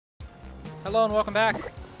Hello and welcome back.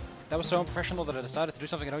 That was so unprofessional that I decided to do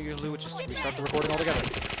something I don't usually do, which is restart the recording altogether.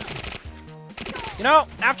 You know,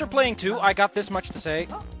 after playing 2, I got this much to say.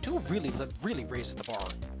 2 really raises the bar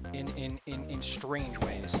in strange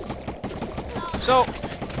ways. So,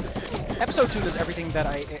 episode 2 does everything that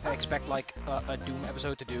I expect like a Doom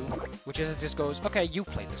episode to do, which is it just goes, okay, you've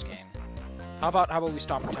played this game. How about we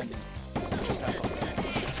stop pretending? Just have fun.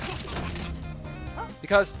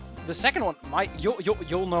 Because the second one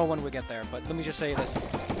you'll know when we get there, but let me just say this.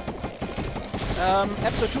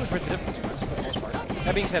 Episode 2 is pretty different to us for the most part.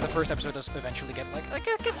 That being said, the first episode does eventually get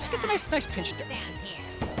gets a nice pinch down.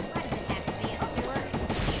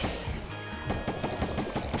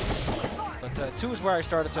 But 2 is where I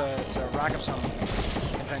started to rack up some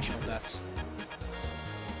conventional deaths.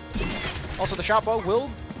 Also, the shot bow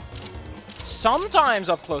will sometimes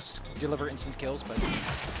up close deliver instant kills, but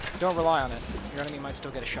don't rely on it. Your enemy might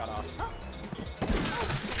still get a shot off.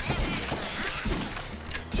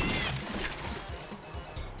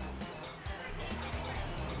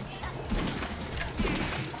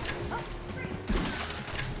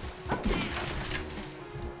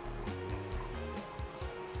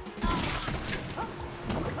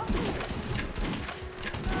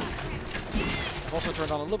 I've also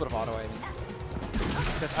turned on a little bit of auto aiming,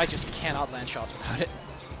 because I just cannot land shots without it.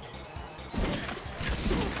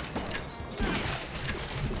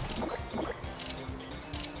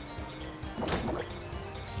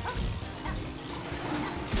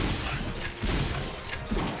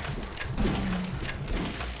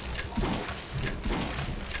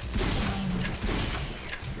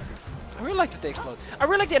 I really like that they explode. I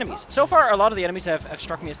really like the enemies. So far, a lot of the enemies have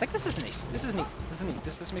struck me as like, this is nice. This is neat. This is neat.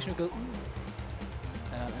 This makes me go, ooh.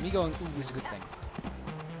 And me going, ooh, is a good thing.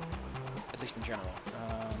 At least in general.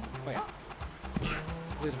 Oh yeah.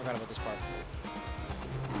 Completely forgot about this part.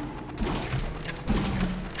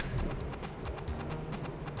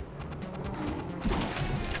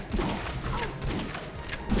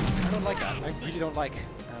 I don't like that. I really don't like.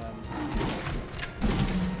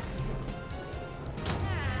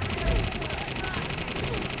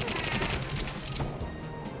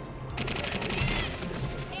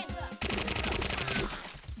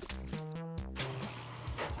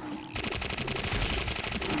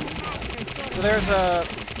 So there's a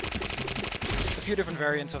few different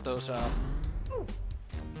variants of those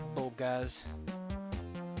old guys.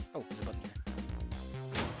 Oh, there's a button here.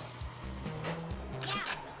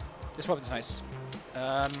 This weapon's nice.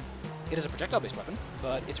 It is a projectile-based weapon,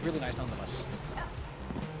 but it's really nice nonetheless.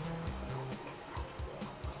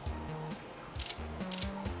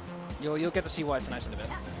 You'll get to see why it's nice in a bit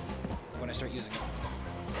when I start using it.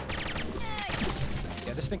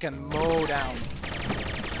 Yeah, this thing can mow down.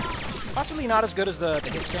 Possibly not as good as the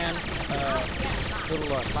hit scan little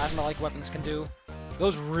plasma-like weapons can do.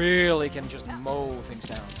 Those really can just mow things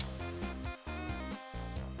down.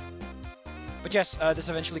 But yes, this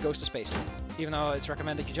eventually goes to space. Even though it's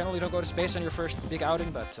recommended you generally don't go to space on your first big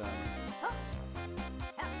outing, but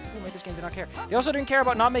this game did not care. They also didn't care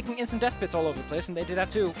about not making instant death pits all over the place, and they did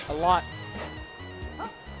that too, a lot.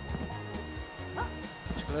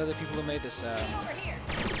 So they're the people who made this.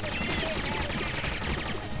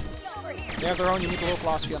 They have their own unique little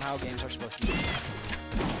philosophy on how games are supposed to be.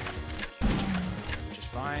 Which is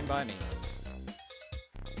fine by me.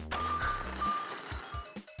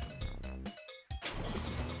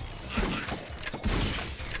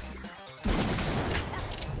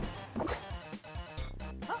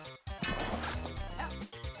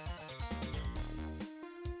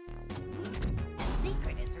 The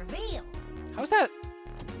secret is revealed. How's that?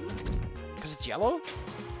 Because it's yellow?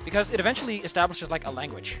 Because it eventually establishes like a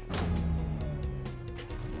language.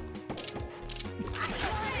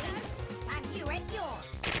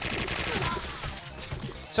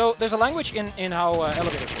 So there's a language in how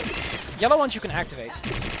elevators work. Yellow ones you can activate.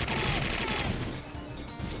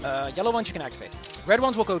 Yellow ones you can activate. Red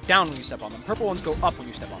ones will go down when you step on them. Purple ones go up when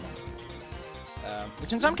you step on them.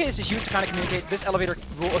 Which in some cases is used to kind of communicate this elevator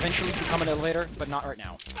will eventually become an elevator, but not right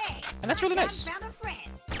now. And that's really nice.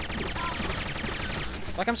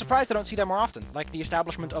 Like, I'm surprised I don't see that more often. Like the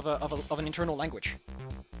establishment of an internal language.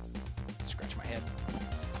 Scratch my head.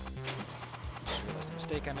 Just realized the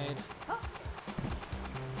mistake I made.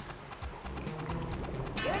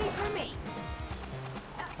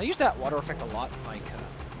 I use that water effect a lot, like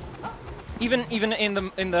even in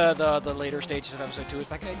the later stages of episode 2. It's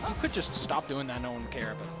like, you could just stop doing that, no one would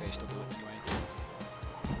care, but they still do it anyway.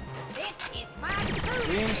 This is my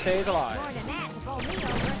Dream stays alive. More than that to bowl me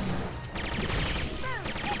over.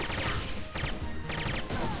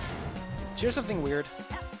 Here's something weird.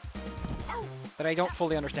 that I don't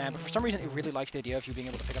fully understand, but for some reason it really likes the idea of you being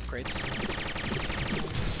able to pick up crates.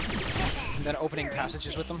 And then opening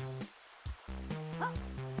passages with them.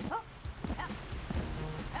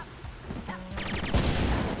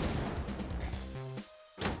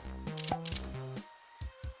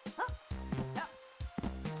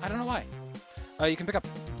 I don't know why. You can pick up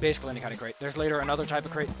basically any kind of crate. There's later another type of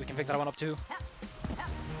crate. We can pick that one up too.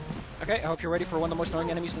 Okay, I hope you're ready for one of the most annoying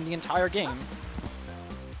enemies in the entire game.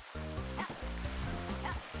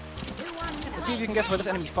 Let's see if you can guess why this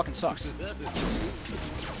enemy fucking sucks.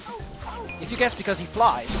 If you guess because he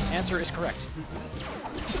flies, answer is correct.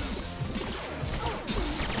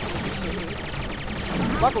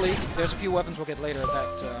 Luckily, there's a few weapons we'll get later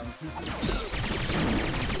that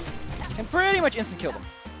can pretty much instant kill them.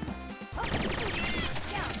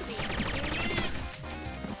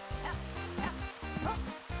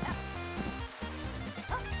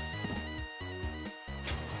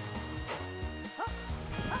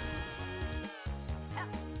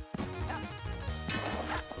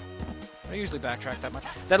 I usually backtrack that much.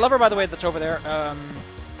 That lever, by the way, that's over there,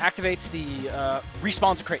 activates the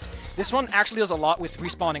respawns crate. This one actually does a lot with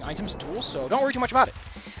respawning items and tools, so don't worry too much about it.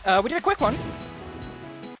 We did a quick one.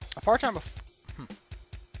 A part-time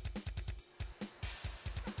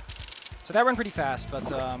So that ran pretty fast, but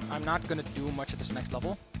I'm not going to do much of this next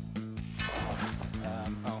level.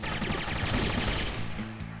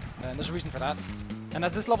 And there's a reason for that. And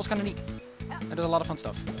that this level's kind of neat. And there's a lot of fun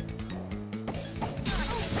stuff.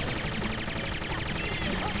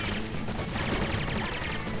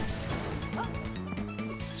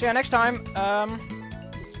 So yeah, next time,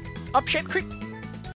 up shit creek.